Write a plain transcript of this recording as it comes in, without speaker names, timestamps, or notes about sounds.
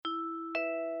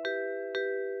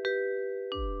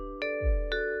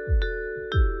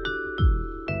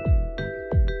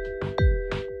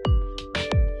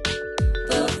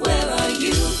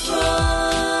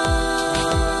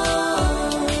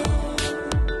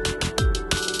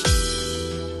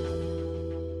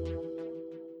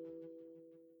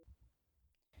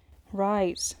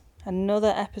Right,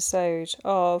 another episode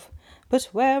of But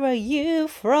Where Are You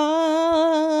From?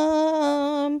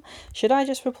 Should I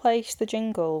just replace the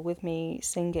jingle with me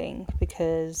singing?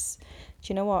 Because, do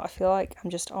you know what? I feel like I'm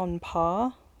just on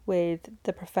par with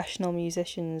the professional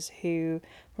musicians who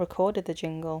recorded the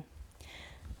jingle.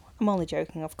 I'm only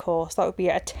joking, of course. That would be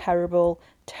a terrible,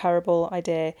 terrible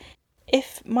idea.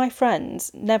 If my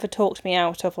friends never talked me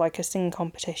out of like a singing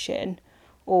competition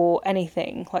or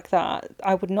anything like that,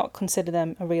 I would not consider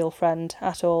them a real friend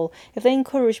at all. If they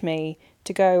encourage me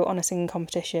to go on a singing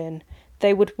competition,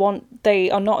 they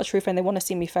are not a true friend, they want to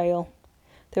see me fail.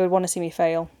 They would want to see me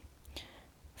fail.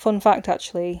 Fun fact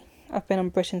actually, I've been on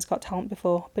Britain's Got Talent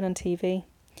before, been on TV.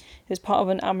 It was part of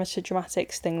an amateur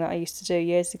dramatics thing that I used to do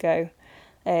years ago.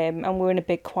 And we were in a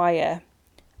big choir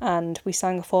and we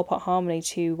sang a 4-part harmony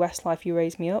to Westlife You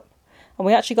Raise Me Up. And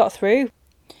we actually got through.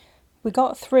 We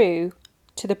got through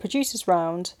to the producers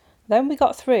round, then we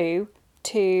got through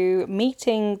to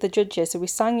meeting the judges. So we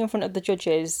sang in front of the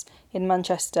judges in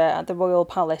Manchester at the Royal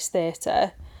Palace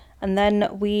Theatre, and then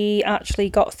we actually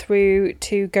got through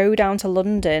to go down to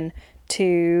London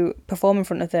to perform in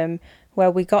front of them,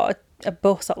 where we got a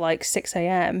bus at like 6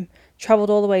 a.m, travelled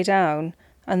all the way down,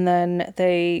 and then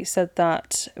they said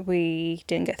that we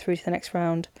didn't get through to the next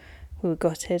round. We were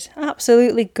gutted,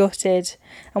 absolutely gutted.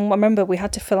 And I remember we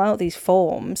had to fill out these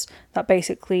forms that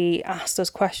basically asked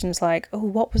us questions like, oh,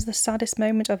 what was the saddest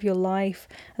moment of your life?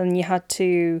 And you had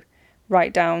to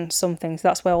write down something. So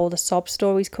that's where all the sob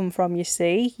stories come from, you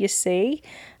see.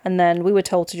 And then we were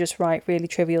told to just write really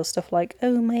trivial stuff like,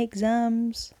 oh, my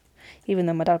exams. Even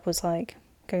though my dad was like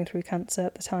going through cancer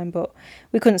at the time, but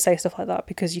we couldn't say stuff like that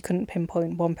because you couldn't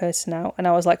pinpoint one person out, and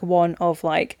I was like one of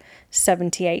like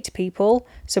 78 people,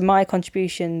 so my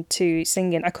contribution to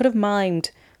singing, I could have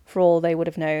mimed for all they would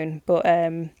have known, but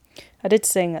I did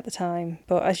sing at the time,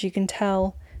 but as you can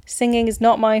tell, singing is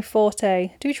not my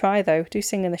forte. Do try though, do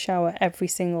sing in the shower every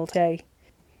single day.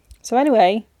 So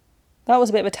anyway, that was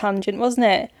a bit of a tangent, wasn't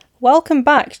it? Welcome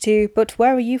back to But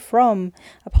Where Are You From?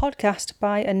 A podcast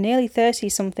by a nearly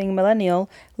 30-something millennial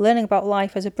learning about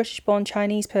life as a British-born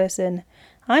Chinese person.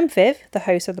 I'm Viv, the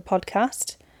host of the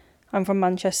podcast. I'm from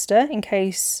Manchester, in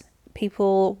case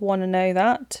people want to know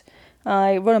that.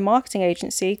 I run a marketing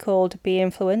agency called Be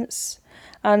Influence.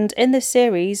 And in this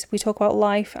series, we talk about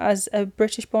life as a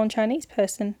British-born Chinese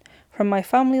person. From my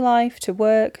family life to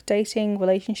work, dating,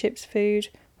 relationships, food,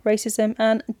 racism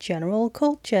and general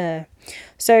culture.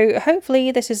 So hopefully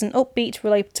this is an upbeat,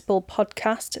 relatable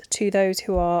podcast to those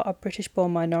who are a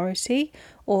British-born minority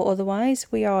or otherwise.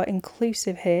 We are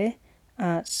inclusive here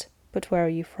at But Where Are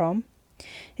You From?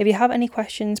 If you have any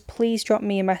questions, please drop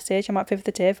me a message. I'm at Viv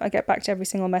the Div. I get back to every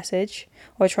single message,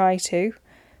 or I try to.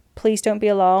 Please don't be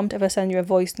alarmed if I send you a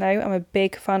voice note. I'm a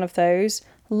big fan of those.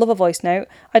 Love a voice note.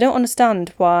 I don't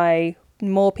understand why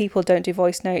more people don't do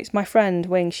voice notes. My friend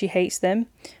Wing, she hates them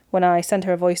when I send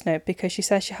her a voice note because she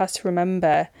says she has to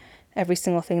remember every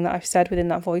single thing that I've said within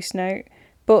that voice note.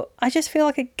 But I just feel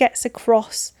like it gets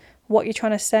across what you're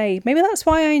trying to say. Maybe that's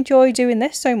why I enjoy doing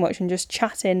this so much and just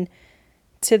chatting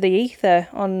to the ether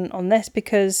on this,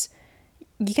 because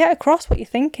you get across what you're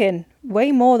thinking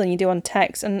way more than you do on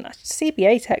text and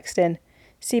CBA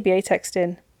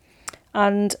texting.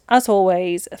 And as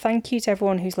always, thank you to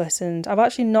everyone who's listened. I've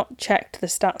actually not checked the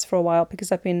stats for a while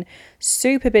because I've been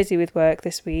super busy with work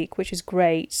this week, which is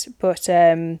great. But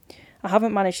I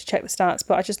haven't managed to check the stats,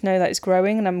 but I just know that it's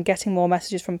growing and I'm getting more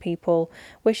messages from people,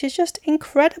 which is just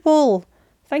incredible.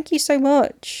 Thank you so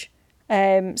much.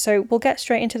 So we'll get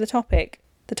straight into the topic.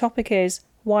 The topic is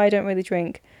why I don't really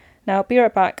drink. Now, be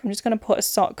right back. I'm just going to put a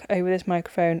sock over this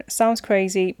microphone. Sounds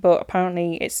crazy, but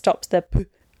apparently it stops the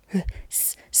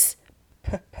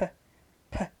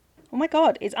Oh my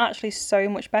god, it's actually so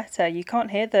much better. You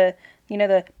can't hear the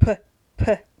p.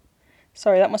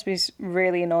 Sorry, that must be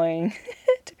really annoying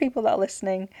to people that are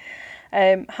listening.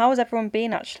 How has everyone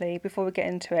been actually, before we get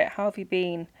into it? How have you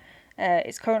been?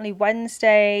 It's currently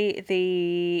Wednesday,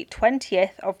 the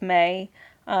 20th of May,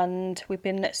 and we've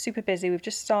been super busy. We've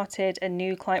just started a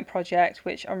new client project,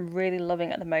 which I'm really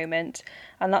loving at the moment.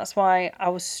 And that's why I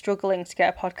was struggling to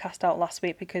get a podcast out last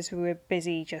week, because we were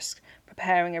busy just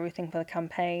preparing everything for the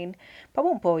campaign. But I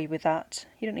won't bore you with that.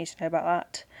 You don't need to know about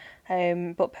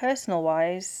that. But personal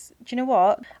wise, do you know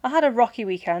what? I had a rocky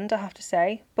weekend, I have to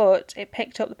say, but it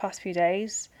picked up the past few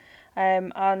days.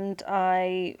 And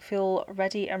I feel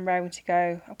ready and raring to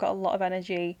go. I've got a lot of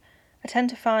energy. I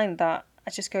tend to find that I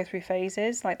just go through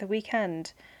phases. Like the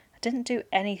weekend, I didn't do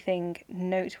anything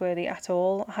noteworthy at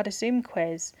all. I had a Zoom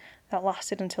quiz that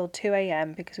lasted until 2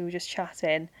 a.m. because we were just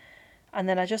chatting. And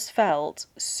then I just felt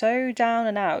so down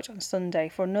and out on Sunday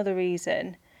for another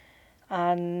reason.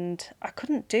 and I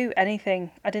couldn't do anything.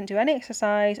 I didn't do any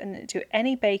exercise, I didn't do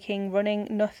any baking, running,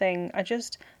 nothing. I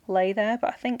just lay there, but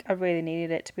I think I really needed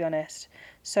it, to be honest.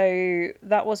 So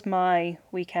that was my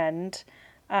weekend,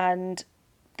 and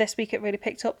this week it really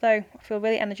picked up though. I feel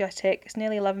really energetic. It's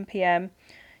nearly 11 p.m.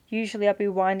 Usually I'd be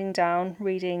winding down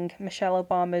reading Michelle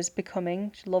Obama's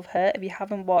Becoming. Love her. If you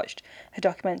haven't watched her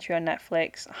documentary on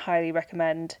Netflix, I highly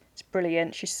recommend. It's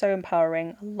brilliant. She's so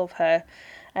empowering. I love her.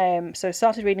 So I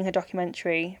started reading her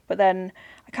documentary, but then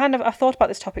I've thought about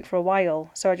this topic for a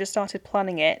while, so I just started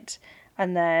planning it,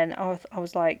 and then I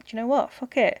was like, do you know what?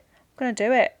 Fuck it. I'm going to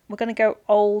do it. We're going to go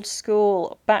old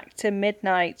school, back to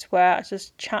midnight, where I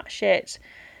just chat shit.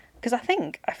 Because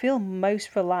I feel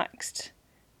most relaxed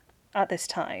at this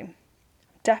time.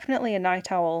 Definitely a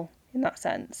night owl in that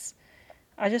sense.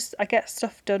 I get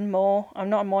stuff done more. I'm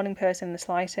not a morning person in the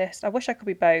slightest. I wish I could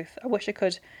be both. I wish I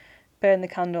could burn the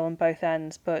candle on both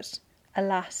ends, but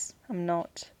alas, I'm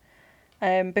not.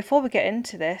 Before we get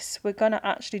into this, we're going to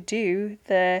actually do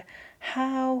the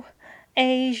How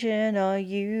Asian Are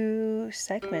You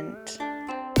segment.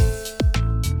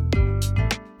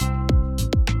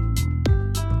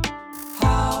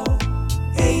 How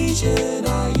Asian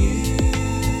are you?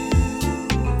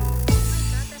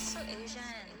 That's so Asian.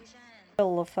 I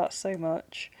love that so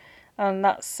much. And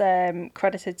that's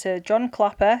credited to John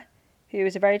Clapper, who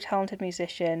is a very talented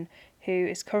musician who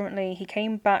is currently, he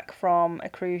came back from a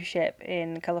cruise ship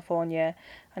in California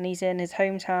and he's in his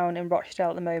hometown in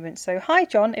Rochdale at the moment. So hi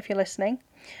John, if you're listening.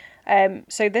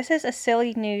 So this is a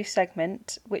silly news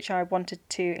segment which I wanted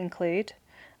to include,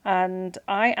 and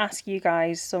I ask you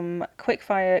guys some quick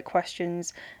fire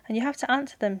questions and you have to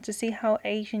answer them to see how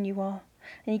Asian you are,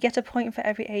 and you get a point for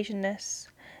every Asianness.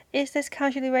 Is this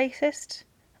casually racist?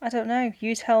 I don't know,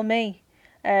 you tell me.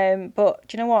 But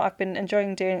do you know what? I've been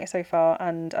enjoying doing it so far,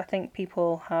 and I think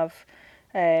people have.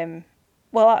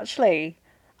 Well, actually,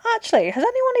 has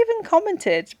anyone even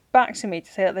commented back to me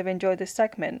to say that they've enjoyed this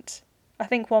segment? I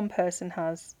think one person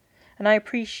has, and I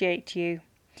appreciate you.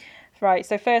 Right,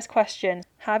 so first question.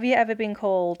 Have you ever been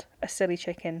called a silly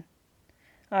chicken?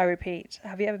 I repeat,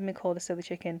 have you ever been called a silly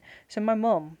chicken? So my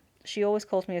mum, she always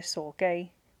calls me a sore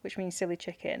gay, which means silly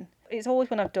chicken. It's always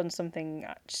when I've done something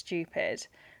stupid,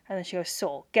 and then she goes,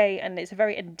 sore gay, and it's a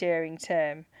very endearing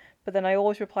term. But then I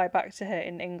always reply back to her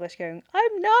in English going,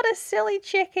 I'm not a silly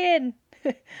chicken!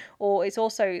 Or it's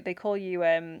also, they call you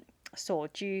sore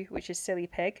Jew, which is silly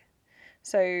pig.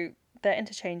 So they're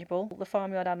interchangeable. The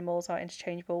farmyard animals are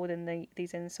interchangeable within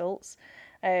these insults.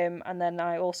 And then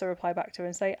I also reply back to her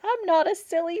and say, I'm not a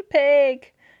silly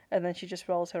pig! And then she just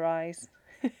rolls her eyes.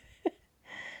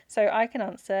 So I can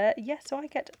answer yes, so I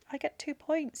get 2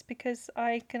 points because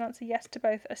I can answer yes to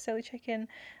both a silly chicken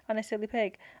and a silly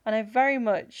pig. And I very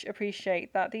much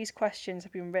appreciate that these questions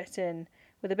have been written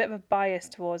with a bit of a bias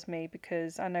towards me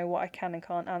because I know what I can and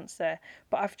can't answer.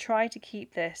 But I've tried to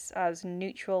keep this as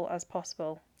neutral as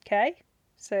possible. Okay?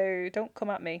 So don't come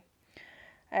at me.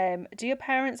 Do your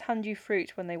parents hand you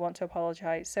fruit when they want to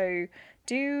apologise? So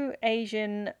do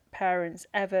Asian parents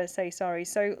ever say sorry?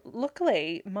 So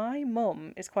luckily, my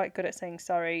mum is quite good at saying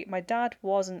sorry. My dad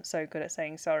wasn't so good at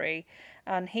saying sorry,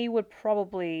 and he would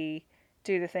probably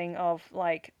do the thing of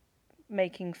like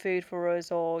making food for us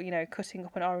or, you know, cutting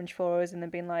up an orange for us and then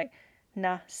being like,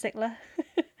 nah, sickler.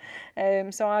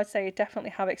 So I'd say I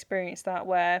definitely have experienced that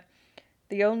where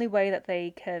the only way that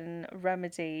they can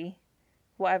remedy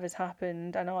whatever's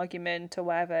happened, an argument or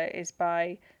whatever, is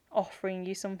by offering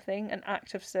you something, an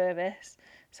act of service.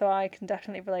 So I can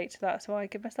definitely relate to that. So I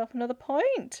give myself another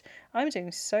point. I'm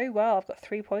doing so well. I've got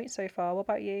 3 points so far. What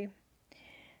about you?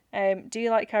 Do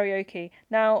you like karaoke?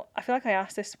 Now, I feel like I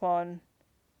asked this one,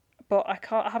 but I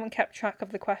haven't kept track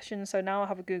of the questions. So now I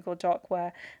have a Google Doc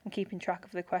where I'm keeping track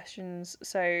of the questions.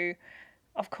 So,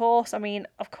 of course I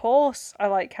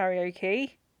like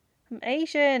karaoke. I'm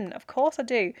Asian, of course I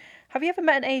do. Have you ever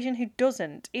met an Asian who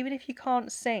doesn't, even if you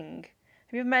can't sing?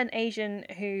 Have you ever met an Asian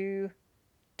who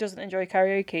doesn't enjoy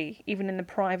karaoke, even in the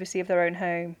privacy of their own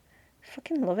home? I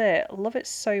fucking love it. I love it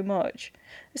so much.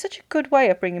 It's such a good way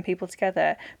of bringing people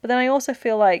together. But then I also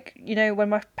feel like, you know, when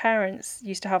my parents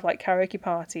used to have like karaoke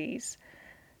parties,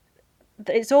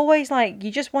 it's always like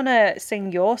you just want to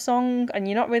sing your song and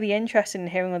you're not really interested in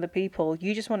hearing other people.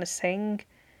 You just want to sing.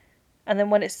 And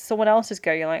then when it's someone else's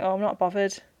go, you're like, oh, I'm not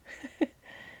bothered.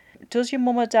 Does your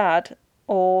mum or dad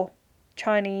or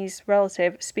Chinese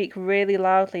relative speak really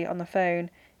loudly on the phone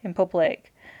in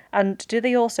public? And do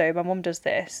they also, my mum does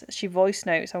this, she voice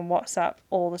notes on WhatsApp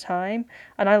all the time.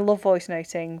 And I love voice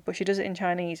noting, but she does it in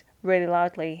Chinese really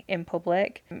loudly in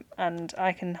public. And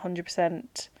I can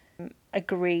 100%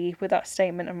 agree with that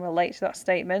statement and relate to that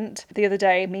statement. The other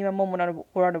day, me and my mum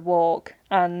were on a walk,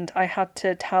 and I had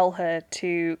to tell her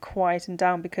to quieten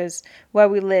down because where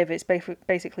we live, it's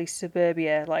basically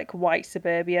suburbia, like white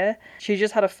suburbia. She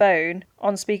just had a phone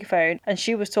on speakerphone, and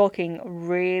she was talking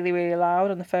really, really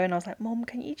loud on the phone. I was like, Mum,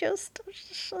 can you just...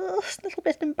 It's a little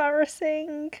bit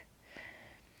embarrassing.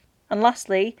 And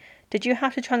lastly, did you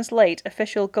have to translate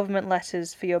official government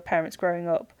letters for your parents growing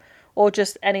up? Or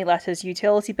just any letters,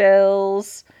 utility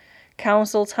bills,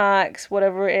 council tax,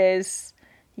 whatever it is?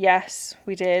 Yes,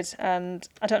 we did. And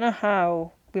I don't know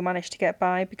how we managed to get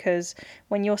by, because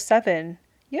when you're 7,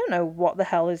 you don't know what the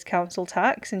hell is council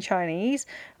tax in Chinese.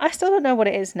 I still don't know what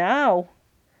it is now.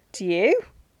 Do you?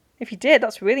 If you did,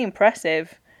 that's really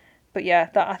impressive. But yeah,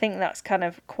 I think that's kind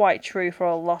of quite true for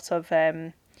a lot of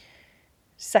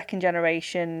second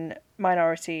generation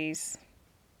minorities.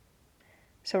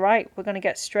 So right, we're going to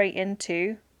get straight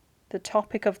into the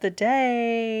topic of the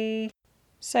day.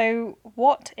 So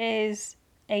what is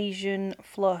Asian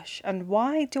flush and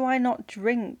why do I not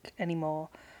drink anymore?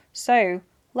 So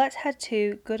let's head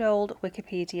to good old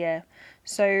Wikipedia.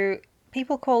 So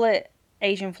people call it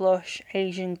Asian flush,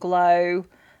 Asian glow,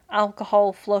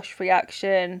 alcohol flush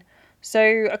reaction.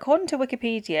 So according to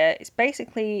Wikipedia, it's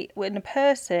basically when a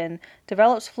person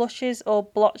develops flushes or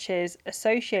blotches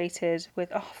associated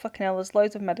with, oh fucking hell, there's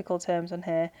loads of medical terms on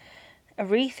here,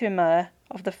 erythema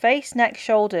of the face, neck,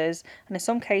 shoulders, and in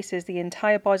some cases the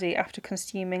entire body after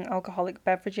consuming alcoholic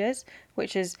beverages,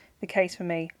 which is the case for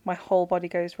me. My whole body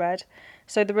goes red.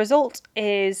 So the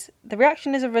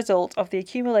reaction is a result of the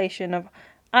accumulation of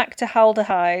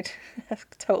actaldehyde, I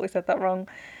totally said that wrong,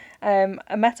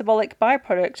 a metabolic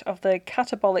byproduct of the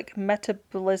catabolic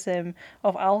metabolism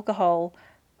of alcohol.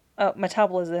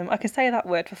 Metabolism, I can say that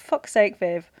word, for fuck's sake,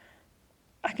 Viv.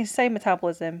 I can say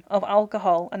metabolism of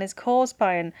alcohol and is caused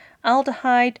by an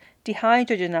aldehyde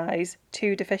dehydrogenase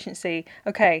 2 deficiency.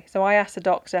 Okay, so I asked the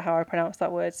doctor how I pronounce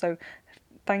that word, so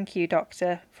thank you,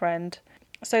 doctor friend.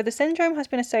 So the syndrome has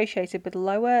been associated with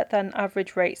lower than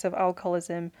average rates of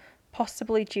alcoholism,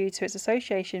 possibly due to its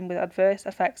association with adverse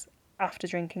effects after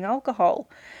drinking alcohol.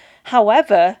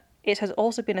 However, it has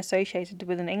also been associated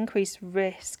with an increased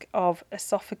risk of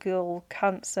esophageal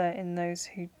cancer in those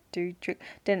who do drink.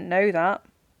 Didn't know that,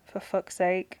 for fuck's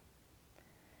sake.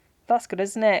 That's good,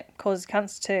 isn't it? Causes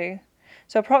cancer too.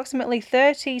 So approximately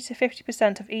 30 to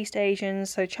 50% of East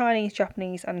Asians, so Chinese,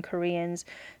 Japanese and Koreans,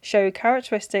 show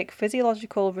characteristic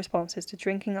physiological responses to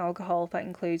drinking alcohol that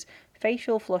includes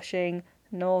facial flushing,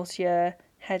 nausea,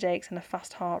 headaches and a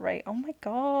fast heart rate. Oh my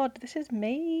god, this is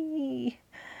me.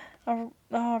 I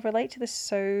relate to this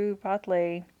so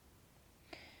badly.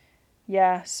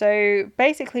 Yeah, so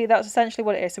basically that's essentially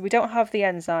what it is. So we don't have the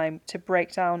enzyme to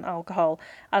break down alcohol,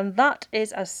 and that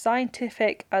is as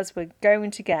scientific as we're going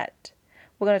to get.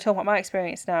 We're going to talk about my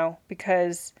experience now,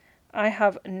 because I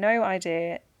have no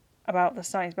idea about the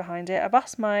science behind it. I've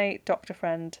asked my doctor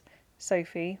friend,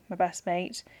 Sophie, my best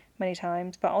mate, many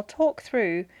times, but I'll talk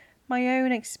through my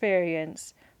own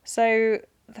experience. So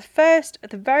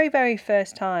the very, very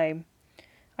first time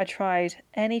I tried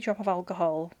any drop of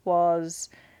alcohol was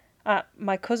at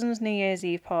my cousin's New Year's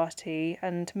Eve party,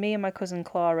 and me and my cousin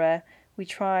Clara, we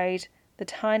tried the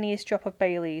tiniest drop of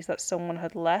Baileys that someone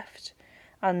had left,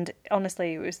 and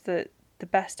honestly, it was the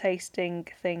best tasting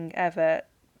thing ever.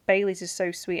 Baileys is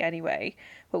so sweet anyway,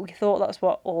 but we thought that's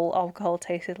what all alcohol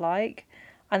tasted like.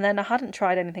 And then I hadn't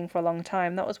tried anything for a long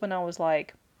time. That was when I was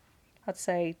like, I'd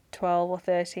say 12 or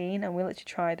 13, and we literally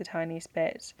tried the tiniest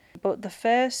bit. But the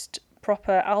first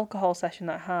proper alcohol session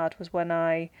that I had was when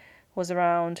I was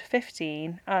around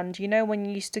 15, and you know when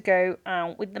you used to go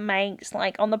out with the mates,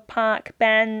 like on the park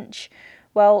bench?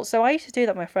 Well, so I used to do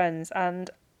that with my friends, and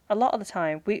a lot of the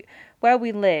time, where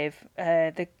we live,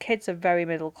 the kids are very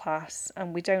middle class,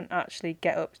 and we don't actually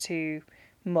get up to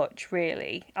much,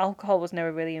 really. Alcohol was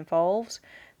never really involved.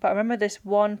 But I remember this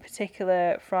one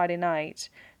particular Friday night,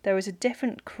 there was a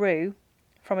different crew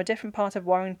from a different part of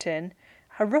Warrington,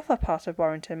 a rougher part of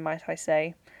Warrington, might I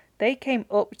say. They came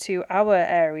up to our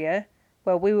area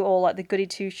where we were all like the goody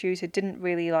two shoes who didn't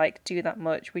really like do that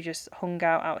much. We just hung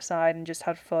out outside and just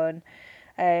had fun.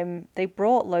 They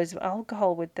brought loads of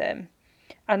alcohol with them,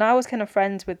 and I was kind of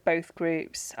friends with both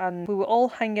groups, and we were all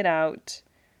hanging out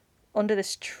under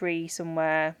this tree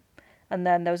somewhere, and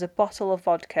then there was a bottle of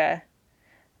vodka,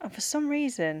 and for some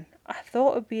reason I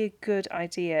thought it would be a good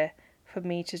idea for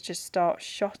me to just start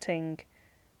shotting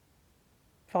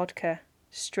vodka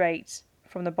straight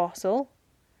from the bottle,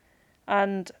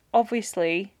 and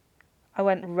obviously I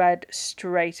went red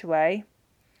straight away.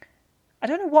 I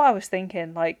don't know what I was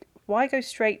thinking, like, why go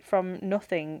straight from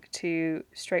nothing to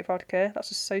straight vodka? That's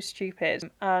just so stupid.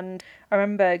 And I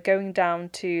remember going down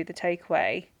to the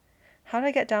takeaway. How did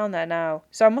I get down there now?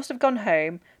 So I must have gone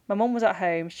home. My mum was at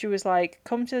home. She was like,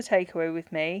 come to the takeaway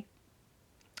with me,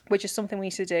 which is something we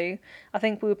used to do. I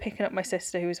think we were picking up my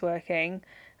sister who was working.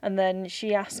 And then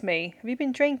she asked me, have you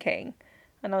been drinking?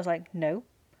 And I was like, no.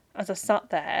 As I sat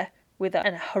there with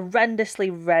a horrendously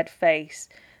red face,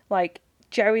 like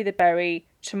Jerry the Berry,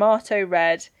 tomato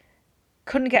red,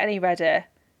 couldn't get any redder.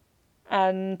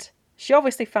 And she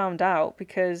obviously found out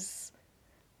because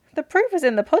the proof is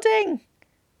in the pudding.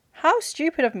 How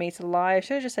stupid of me to lie. I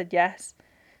should have just said yes.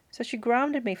 So she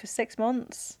grounded me for 6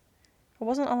 months. I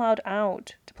wasn't allowed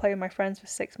out to play with my friends for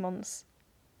 6 months.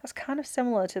 That's kind of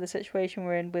similar to the situation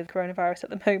we're in with coronavirus at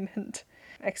the moment,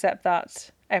 except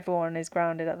that everyone is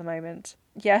grounded at the moment.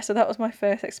 Yeah, so that was my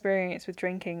first experience with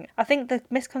drinking. I think the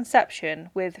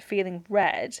misconception with feeling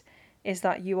red is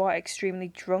that you are extremely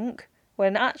drunk,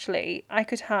 when actually I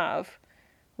could have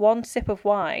one sip of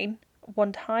wine,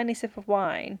 one tiny sip of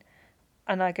wine,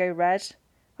 and I go red.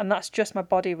 And that's just my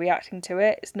body reacting to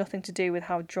it. It's nothing to do with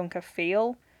how drunk I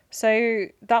feel. So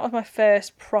that was my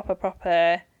first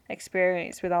proper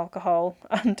experience with alcohol,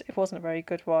 and it wasn't a very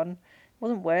good one. It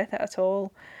wasn't worth it at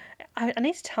all. I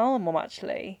need to tell my mum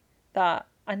actually that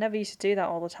I never used to do that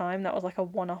all the time. That was like a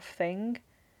one-off thing,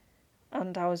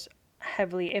 and I was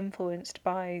heavily influenced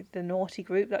by the naughty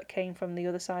group that came from the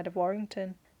other side of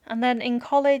Warrington. And then in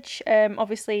college,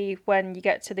 obviously when you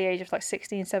get to the age of like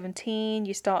 16, 17,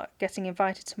 you start getting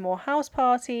invited to more house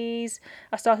parties.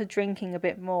 I started drinking a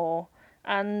bit more,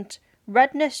 and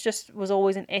redness just was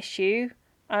always an issue.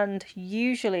 And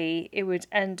usually it would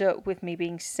end up with me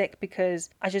being sick because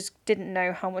I just didn't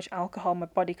know how much alcohol my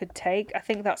body could take. I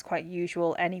think that's quite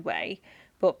usual anyway.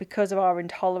 But because of our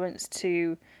intolerance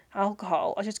to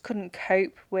alcohol, I just couldn't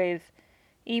cope with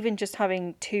even just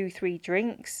having 2-3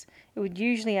 drinks. It would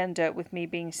usually end up with me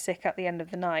being sick at the end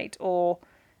of the night, or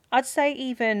I'd say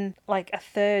even like a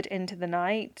third into the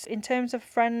night. In terms of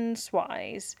friends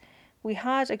wise, we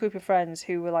had a group of friends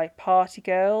who were like party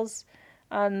girls.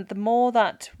 And the more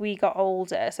that we got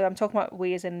older, so I'm talking about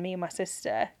we as in me and my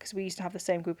sister, because we used to have the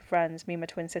same group of friends, me and my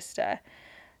twin sister.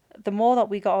 The more that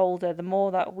we got older, the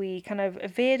more that we kind of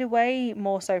veered away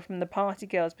more so from the party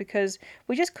girls because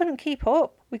we just couldn't keep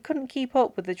up. We couldn't keep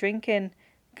up with the drinking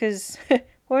because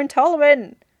we're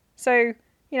intolerant. So,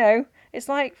 it's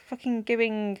like fucking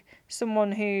giving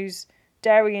someone who's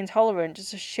dairy intolerant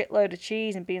just a shitload of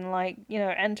cheese and being like,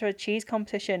 enter a cheese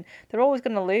competition. They're always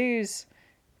going to lose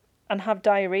and have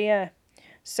diarrhea.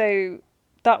 So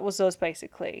that was us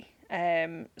basically.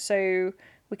 So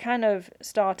we kind of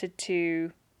started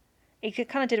to, it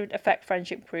kind of did affect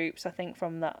friendship groups, I think,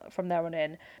 from there on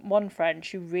in. One friend,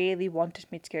 she really wanted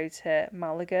me to go to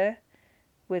Malaga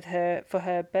with her for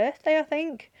her birthday, I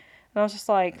think. And I was just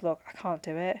like, look, I can't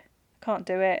do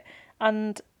it.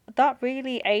 And that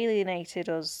really alienated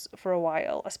us for a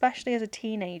while, especially as a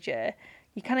teenager.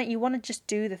 You want to just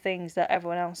do the things that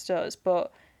everyone else does,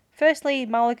 but firstly,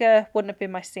 Malaga wouldn't have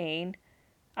been my scene.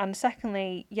 And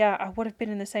secondly, yeah, I would have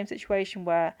been in the same situation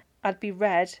where I'd be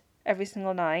red every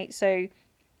single night. So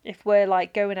if we're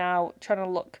like going out, trying to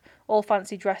look all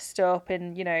fancy dressed up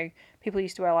and, people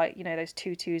used to wear like, those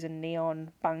tutus and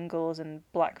neon bangles and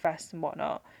black vests and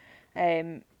whatnot.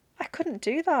 I couldn't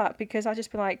do that because I'd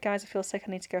just be like, guys, I feel sick,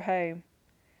 I need to go home.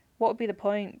 What would be the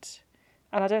point?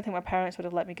 And I don't think my parents would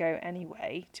have let me go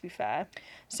anyway, to be fair.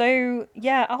 So,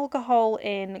 yeah, alcohol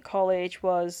in college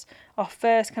was our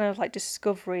first kind of like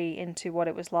discovery into what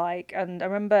it was like. And I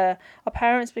remember our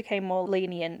parents became more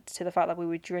lenient to the fact that we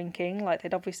were drinking. Like,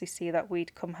 they'd obviously see that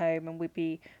we'd come home and we'd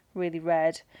be really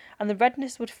red. And the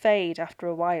redness would fade after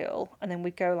a while. And then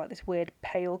we'd go like this weird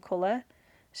pale colour.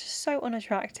 It's just so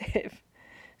unattractive.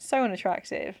 So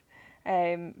unattractive.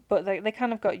 But they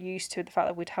kind of got used to the fact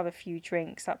that we'd have a few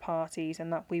drinks at parties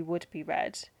and that we would be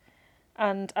red.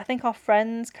 And I think our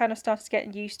friends kind of started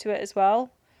getting used to it as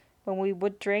well when we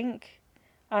would drink.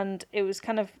 And it was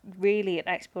kind of really an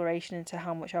exploration into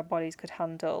how much our bodies could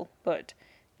handle, but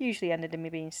usually ended in me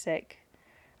being sick.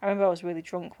 I remember I was really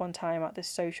drunk one time at this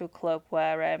social club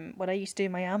where when I used to do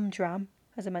my Amdram,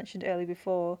 as I mentioned earlier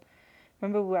before. I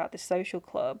remember we were at this social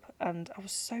club and I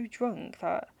was so drunk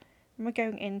that I remember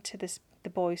going into the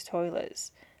boys'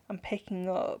 toilets and picking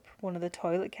up one of the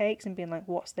toilet cakes and being like,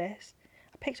 what's this?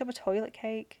 I picked up a toilet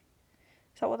cake.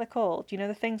 Is that what they're called? Do you know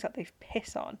the things that they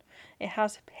piss on? It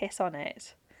has piss on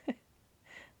it.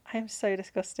 I am so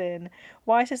disgusting.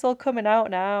 Why is this all coming out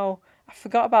now? I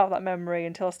forgot about that memory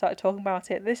until I started talking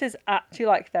about it. This is actually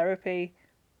like therapy.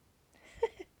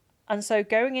 And so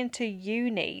going into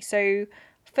uni, so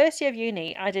First year of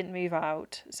uni, I didn't move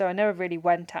out, so I never really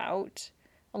went out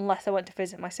unless I went to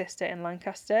visit my sister in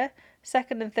Lancaster.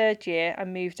 Second and third year, I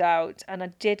moved out, and I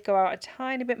did go out a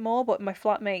tiny bit more, but my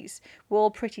flatmates were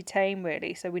all pretty tame,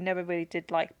 really, so we never really did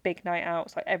like big night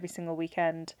outs like every single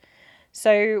weekend.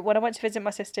 So when I went to visit my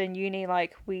sister in uni,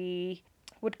 like we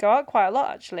would go out quite a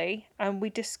lot actually, and we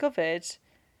discovered,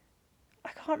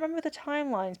 I can't remember the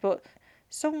timelines, but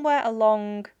somewhere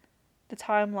along the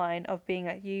timeline of being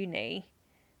at uni,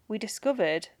 we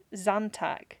discovered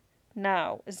Zantac.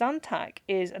 Now, Zantac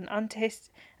is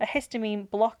a histamine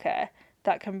blocker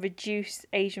that can reduce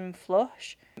Asian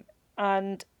flush,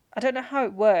 and I don't know how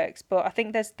it works, but I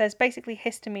think there's basically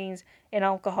histamines in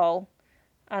alcohol,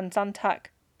 and Zantac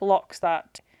blocks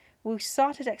that. We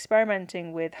started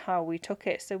experimenting with how we took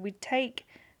it, so we'd take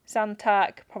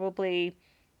Zantac probably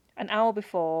an hour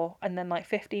before and then like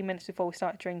 15 minutes before we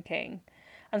started drinking.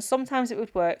 And sometimes it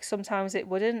would work, sometimes it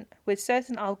wouldn't. With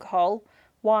certain alcohol,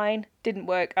 wine didn't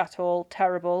work at all,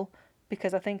 terrible,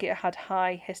 because I think it had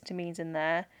high histamines in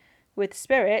there. With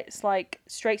spirits, like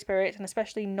straight spirits, and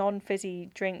especially non-fizzy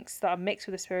drinks that are mixed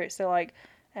with the spirits, so like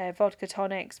vodka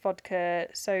tonics, vodka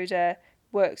soda,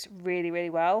 works really, really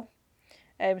well.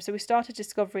 So we started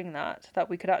discovering that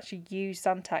we could actually use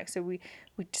Zantac. So we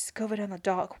discovered on the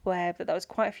dark web that there was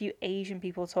quite a few Asian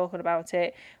people talking about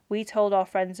it. We told our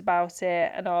friends about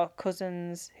it and our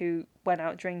cousins who went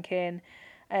out drinking.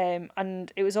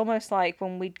 And it was almost like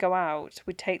when we'd go out,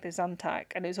 we'd take the Zantac,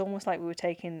 and it was almost like we were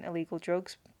taking illegal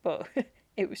drugs, but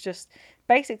it was just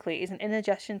basically it's an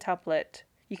indigestion tablet.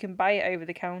 You can buy it over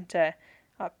the counter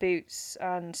at Boots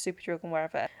and Superdrug and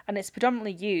wherever, and it's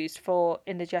predominantly used for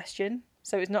indigestion.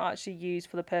 So it's not actually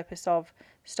used for the purpose of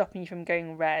stopping you from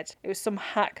going red. It was some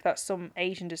hack that some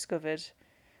Asian discovered,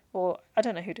 or I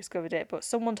don't know who discovered it, but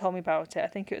someone told me about it. I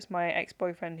think it was my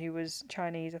ex-boyfriend who was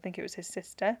Chinese. I think it was his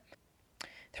sister.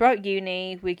 Throughout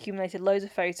uni, we accumulated loads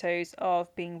of photos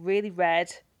of being really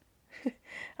red.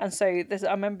 And so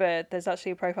I remember there's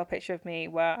actually a profile picture of me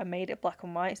where I made it black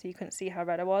and white so you couldn't see how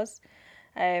red I was.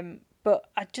 But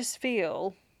I just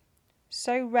feel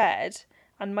so red,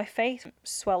 and my face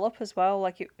swell up as well,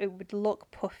 like it would look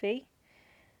puffy.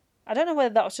 I don't know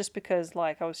whether that was just because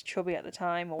like I was chubby at the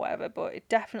time or whatever, but it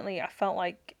definitely I felt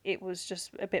like it was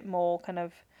just a bit more kind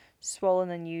of swollen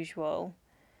than usual.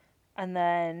 And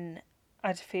then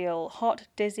I'd feel hot,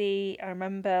 dizzy. I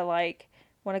remember like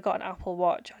when I got an Apple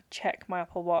Watch, I'd check my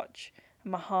Apple Watch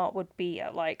and my heart would beat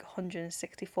at like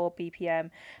 164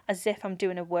 BPM, as if I'm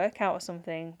doing a workout or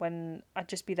something, when I'd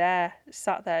just be there,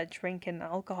 sat there drinking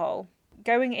alcohol.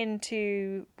 Going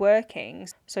into working,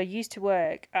 so I used to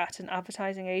work at an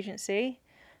advertising agency,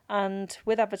 and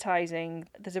with advertising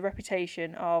there's a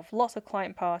reputation of lots of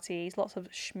client parties, lots of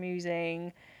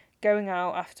schmoozing, going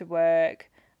out after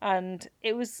work. And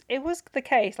it was the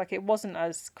case, like it wasn't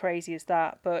as crazy as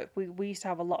that, but we used to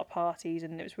have a lot of parties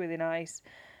and it was really nice.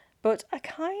 But I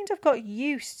kind of got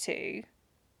used to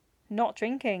not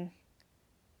drinking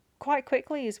quite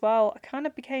quickly as well. I kind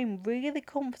of became really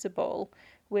comfortable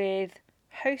with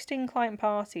hosting client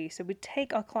parties. So we'd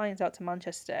take our clients out to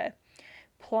Manchester,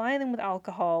 ply them with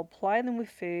alcohol, ply them with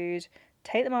food,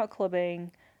 take them out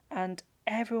clubbing, and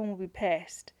everyone would be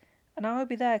pissed. And I would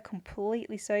be there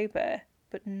completely sober,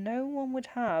 but no one would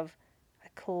have a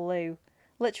clue.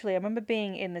 Literally, I remember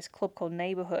being in this club called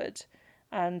Neighbourhood,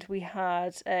 and we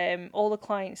had all the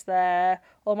clients there,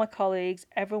 all my colleagues,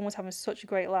 everyone was having such a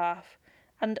great laugh.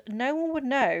 And no one would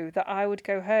know that I would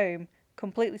go home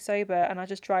completely sober and I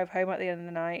just drive home at the end of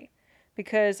the night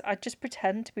because I just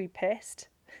pretend to be pissed.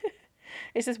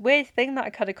 It's this weird thing that I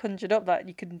kind of conjured up that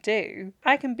you can do.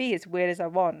 I can be as weird as I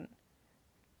want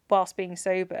whilst being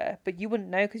sober, but you wouldn't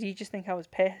know because you just think I was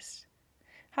pissed.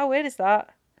 How weird is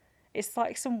that? It's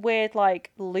like some weird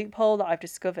like loophole that I've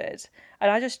discovered, and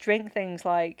I just drink things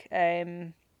like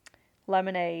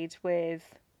lemonade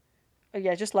with, oh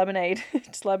yeah, just lemonade,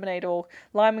 just lemonade, or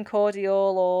lime and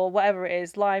cordial, or whatever it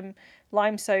is, lime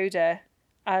soda,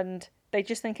 and they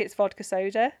just think it's vodka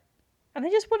soda, and they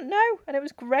just wouldn't know, and it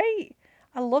was great.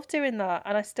 I love doing that,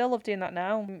 and I still love doing that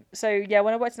now. So yeah,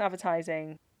 when I worked in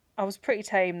advertising, I was pretty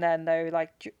tame then though.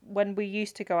 Like when we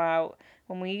used to go out,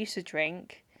 when we used to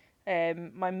drink,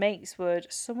 my mates would,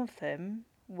 some of them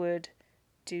would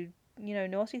do,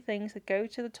 naughty things. They'd go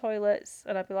to the toilets,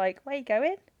 and I'd be like, "Where are you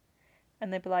going?"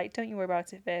 And they'd be like, "Don't you worry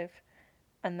about it, Viv."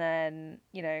 And then,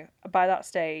 by that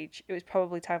stage, it was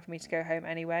probably time for me to go home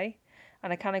anyway.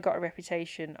 And I kind of got a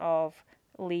reputation of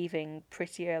leaving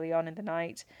pretty early on in the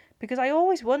night because I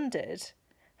always wondered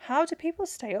How do people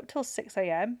stay up till 6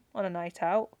 a.m. on a night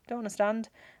out? Don't understand.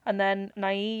 And then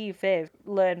naive Viv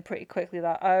learned pretty quickly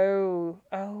that,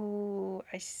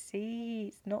 I see.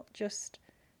 It's not just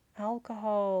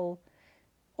alcohol.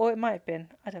 Or it might have been.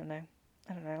 I don't know.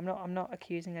 I'm not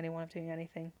accusing anyone of doing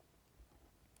anything.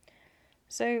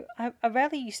 So I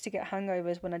rarely used to get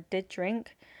hangovers when I did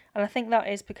drink, and I think that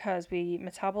is because we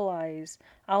metabolize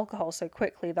alcohol so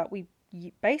quickly that we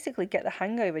basically get the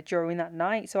hangover during that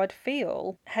night. So I'd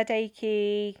feel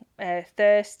headachy,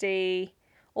 thirsty,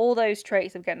 all those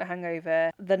traits of getting a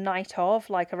hangover the night of,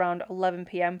 like around 11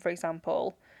 p.m. for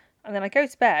example. And then I go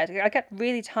to bed. I get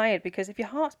really tired because if your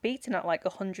heart's beating at like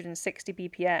 160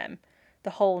 BPM the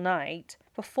whole night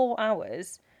for 4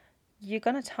 hours, you're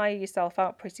going to tire yourself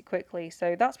out pretty quickly.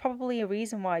 So that's probably a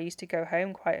reason why I used to go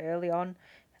home quite early on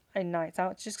in nights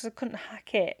out, just because I couldn't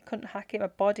hack it, my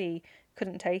body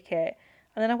couldn't take it.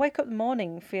 And then I wake up in the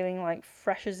morning feeling like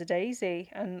fresh as a daisy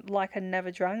and like I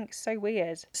never drank. It's so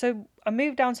weird. So I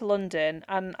moved down to London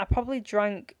and I probably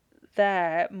drank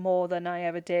there more than I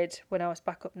ever did when I was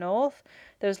back up north.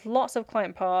 There was lots of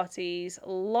client parties,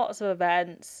 lots of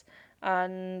events,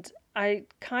 and I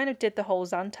kind of did the whole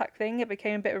Zantac thing. It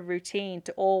became a bit of a routine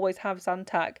to always have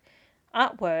Zantac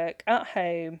at work, at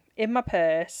home, in my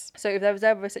purse. So if there was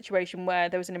ever a situation where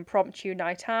there was an impromptu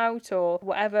night out or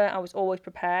whatever, I was always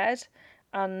prepared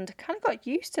and kind of got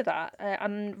used to that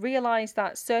and realised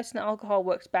that certain alcohol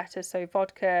works better. So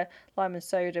vodka, lime and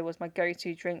soda was my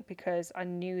go-to drink because I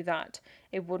knew that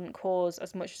it wouldn't cause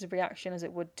as much of a reaction as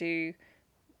it would do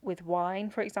with wine,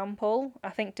 for example. I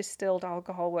think distilled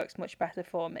alcohol works much better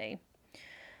for me.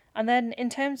 And then in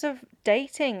terms of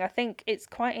dating, I think it's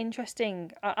quite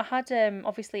interesting. I had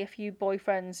obviously a few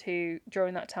boyfriends who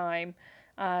during that time,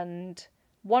 and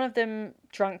one of them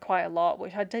drank quite a lot,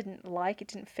 which I didn't like. It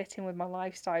didn't fit in with my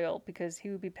lifestyle because he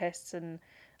would be pissed and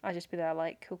I'd just be there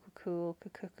like cool.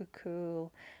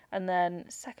 And then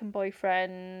second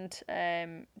boyfriend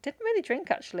didn't really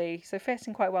drink actually, so fits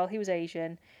in quite well. He was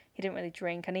Asian. He didn't really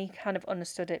drink, and he kind of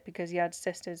understood it because he had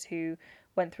sisters who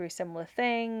went through a similar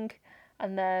thing.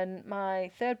 And then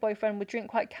my third boyfriend would drink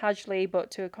quite casually,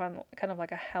 but to a kind of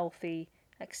like a healthy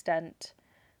extent.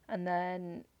 And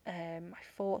then my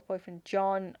fourth boyfriend,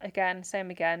 John, again, same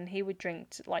again. He would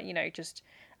drink like, just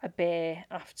a beer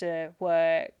after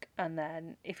work. And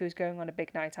then if he was going on a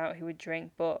big night out, he would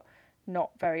drink, but not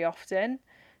very often.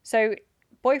 So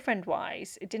boyfriend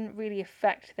wise, it didn't really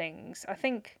affect things. I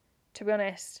think, to be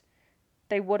honest,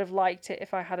 they would have liked it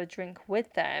if I had a drink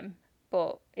with them,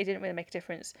 but it didn't really make a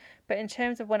difference. But in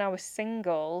terms of when I was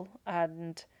single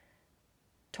and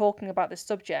talking about this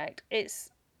subject, it's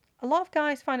a lot of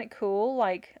guys find it cool,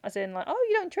 like as in like, oh,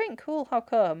 you don't drink, cool, how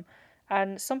come?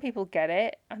 And some people get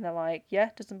it and they're like, yeah,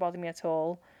 it doesn't bother me at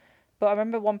all. But I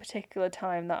remember one particular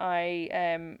time that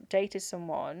I dated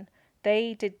someone.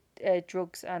 They did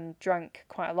drugs and drank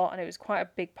quite a lot, and it was quite a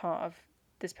big part of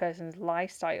this person's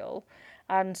lifestyle.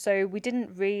 And so we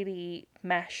didn't really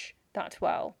mesh that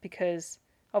well because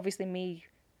obviously me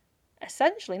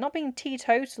essentially not being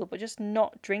teetotal but just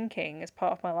not drinking as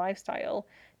part of my lifestyle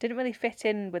didn't really fit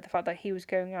in with the fact that he was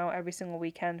going out every single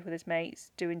weekend with his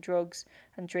mates doing drugs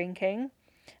and drinking,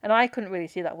 and I couldn't really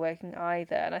see that working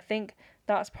either. And I think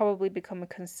that's probably become a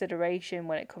consideration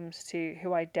when it comes to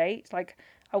who I date. Like,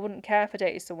 I wouldn't care if I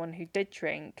dated someone who did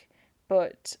drink,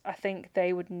 but I think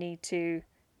they would need to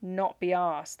not be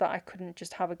asked that I couldn't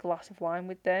just have a glass of wine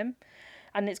with them.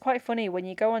 And it's quite funny when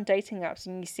you go on dating apps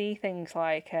and you see things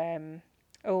like,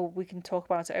 oh, we can talk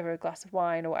about it over a glass of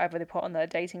wine or whatever they put on their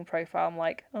dating profile. I'm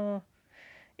like, oh,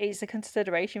 it's a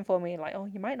consideration for me. Like, oh,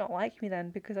 you might not like me then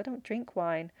because I don't drink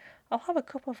wine. I'll have a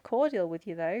cup of cordial with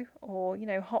you though, or,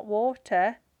 hot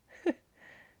water,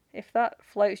 if that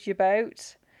floats your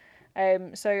boat.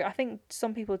 So I think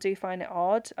some people do find it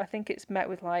odd. I think it's met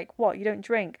with like, what, you don't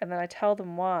drink? And then I tell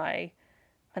them why,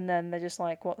 and then they're just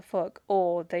like, what the fuck?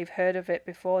 Or they've heard of it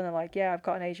before and they're like, yeah, I've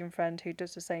got an Asian friend who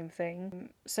does the same thing.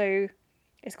 So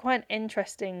it's quite an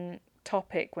interesting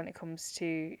topic when it comes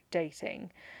to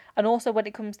dating. And also when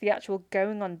it comes to the actual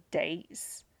going on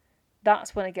dates,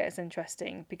 that's when it gets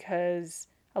interesting because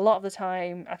a lot of the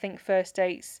time, I think first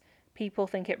dates, people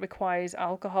think it requires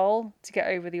alcohol to get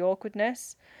over the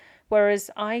awkwardness. Whereas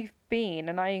I've been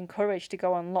and I encourage to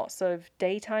go on lots of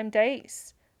daytime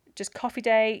dates, just coffee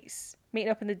dates, meeting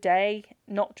up in the day,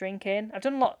 not drinking. I've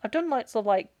done lots of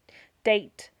like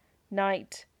date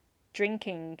night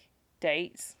drinking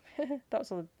dates. That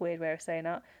was a weird way of saying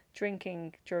that.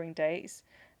 Drinking during dates.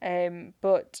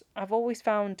 But I've always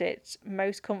found it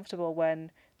most comfortable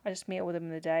when I just meet up with them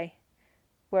in the day.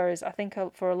 Whereas I think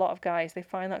for a lot of guys, they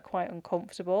find that quite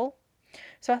uncomfortable.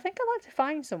 So I think I'd like to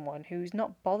find someone who's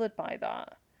not bothered by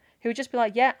that, who would just be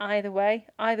like, yeah, either way,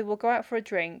 either we'll go out for a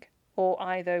drink or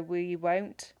either we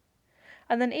won't.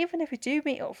 And then even if we do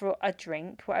meet up for a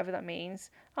drink, whatever that means,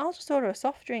 I'll just order a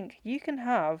soft drink. You can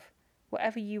have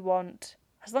whatever you want.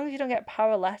 As long as you don't get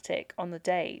paralytic on the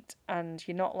date and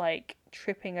you're not like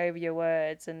tripping over your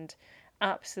words and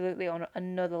absolutely on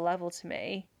another level to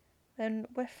me, then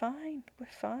we're fine. We're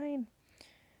fine.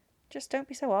 Just don't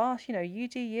be so harsh. You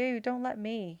do you. Don't let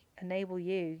me enable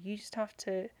you. You just have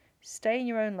to stay in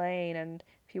your own lane. And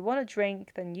if you want to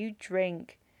drink, then you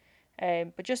drink.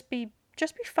 But just be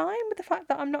fine with the fact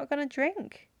that I'm not going to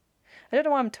drink. I don't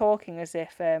know why I'm talking as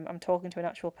if I'm talking to an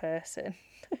actual person.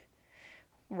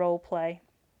 Role play.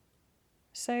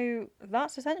 So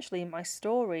that's essentially my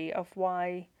story of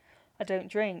why I don't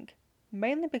drink.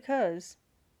 Mainly because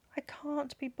I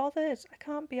can't be bothered. I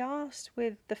can't be arsed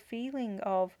with the feeling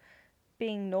of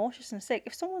being nauseous and sick.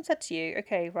 If someone said to you,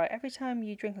 okay, right, every time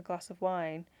you drink a glass of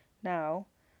wine now,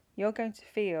 you're going to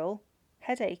feel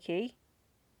headachy,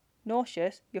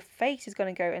 nauseous, your face is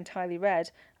going to go entirely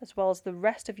red, as well as the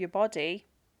rest of your body,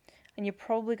 and you're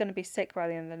probably going to be sick by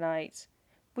the end of the night.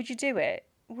 Would you do it?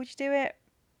 Would you do it?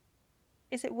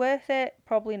 Is it worth it?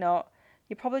 Probably not.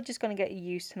 You're probably just going to get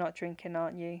used to not drinking,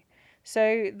 aren't you?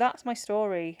 So that's my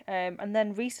story. And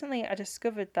then recently I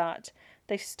discovered that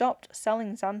they've stopped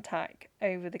selling Zantac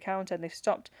over the counter and they've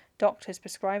stopped doctors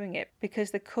prescribing it because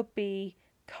there could be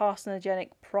carcinogenic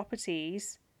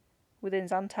properties within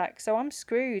Zantac. So I'm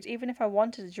screwed. Even if I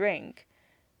wanted to drink,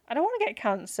 I don't want to get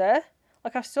cancer.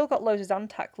 Like, I've still got loads of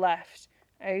Zantac left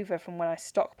over from when I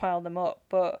stockpiled them up,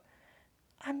 but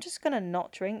I'm just going to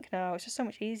not drink now. It's just so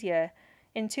much easier.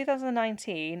 In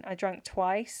 2019, I drank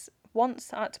twice.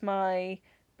 Once at my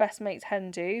best mate's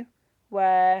hen do,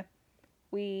 where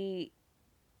we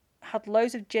had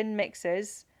loads of gin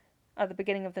mixes at the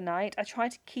beginning of the night. I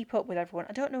tried to keep up with everyone.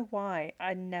 I don't know why.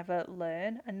 I never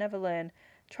learn.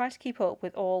 Try to keep up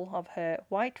with all of her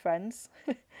white friends.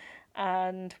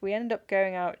 And we ended up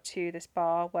going out to this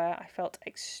bar where I felt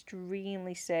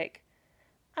extremely sick.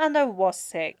 And I was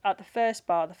sick at the first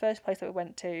bar, the first place that we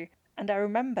went to. And I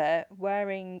remember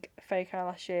wearing fake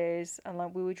eyelashes and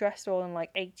like we were dressed all in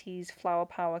like 80s flower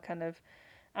power kind of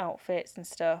outfits and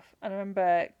stuff. And I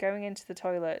remember going into the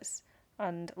toilets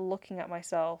and looking at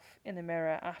myself in the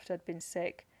mirror after I'd been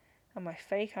sick and my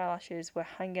fake eyelashes were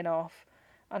hanging off.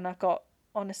 And I got,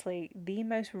 honestly, the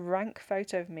most rank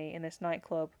photo of me in this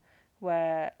nightclub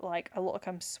where like I look like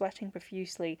I'm sweating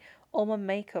profusely. All my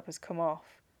makeup has come off.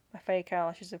 My fake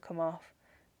eyelashes have come off.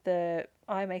 The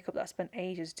eye makeup that I spent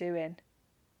ages doing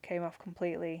came off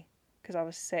completely because I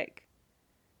was sick.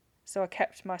 So I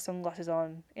kept my sunglasses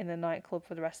on in the nightclub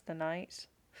for the rest of the night.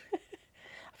 I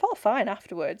felt fine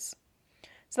afterwards.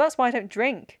 So that's why I don't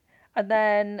drink. And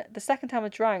then the second time I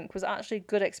drank was actually a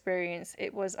good experience.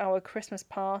 It was our Christmas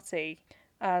party.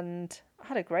 And I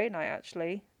had a great night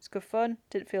actually. It was good fun.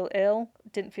 Didn't feel ill.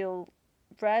 Didn't feel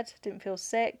red. Didn't feel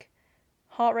sick.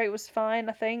 Heart rate was fine,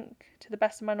 I think, to the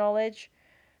best of my knowledge.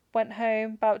 Went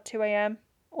home about 2 a.m.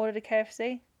 Ordered a KFC.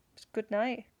 It was a good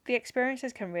night. The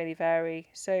experiences can really vary.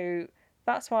 So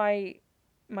that's why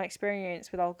my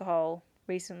experience with alcohol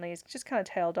recently has just kind of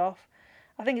tailed off.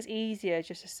 I think it's easier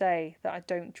just to say that I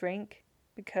don't drink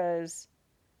because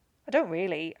I don't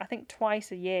really. I think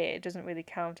twice a year doesn't really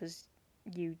count as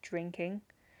you drinking.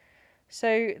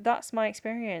 So that's my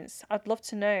experience. I'd love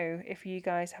to know if you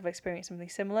guys have experienced something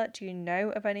similar. Do you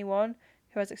know of anyone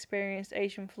who has experienced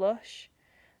Asian flush?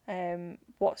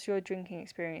 What's your drinking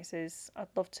experiences? I'd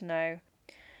love to know.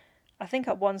 I think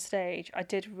at one stage I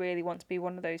did really want to be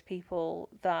one of those people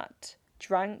that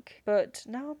drank, but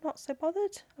now I'm not so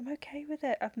bothered. I'm okay with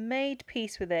it. I've made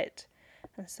peace with it,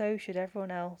 and so should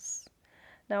everyone else.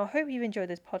 Now, I hope you've enjoyed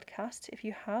this podcast. If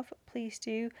you have, please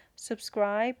do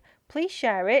subscribe. Please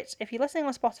share it. If you're listening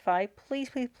on Spotify,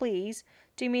 please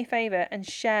do me a favour and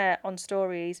share on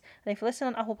stories. And if you listen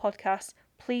on Apple Podcasts,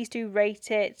 please do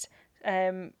rate it,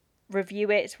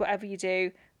 review it, whatever you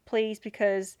do, please,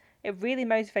 because it really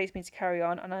motivates me to carry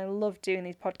on. And I love doing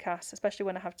these podcasts, especially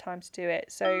when I have time to do it.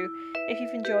 So if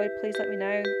you've enjoyed, please let me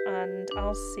know, and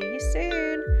I'll see you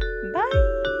soon. Bye.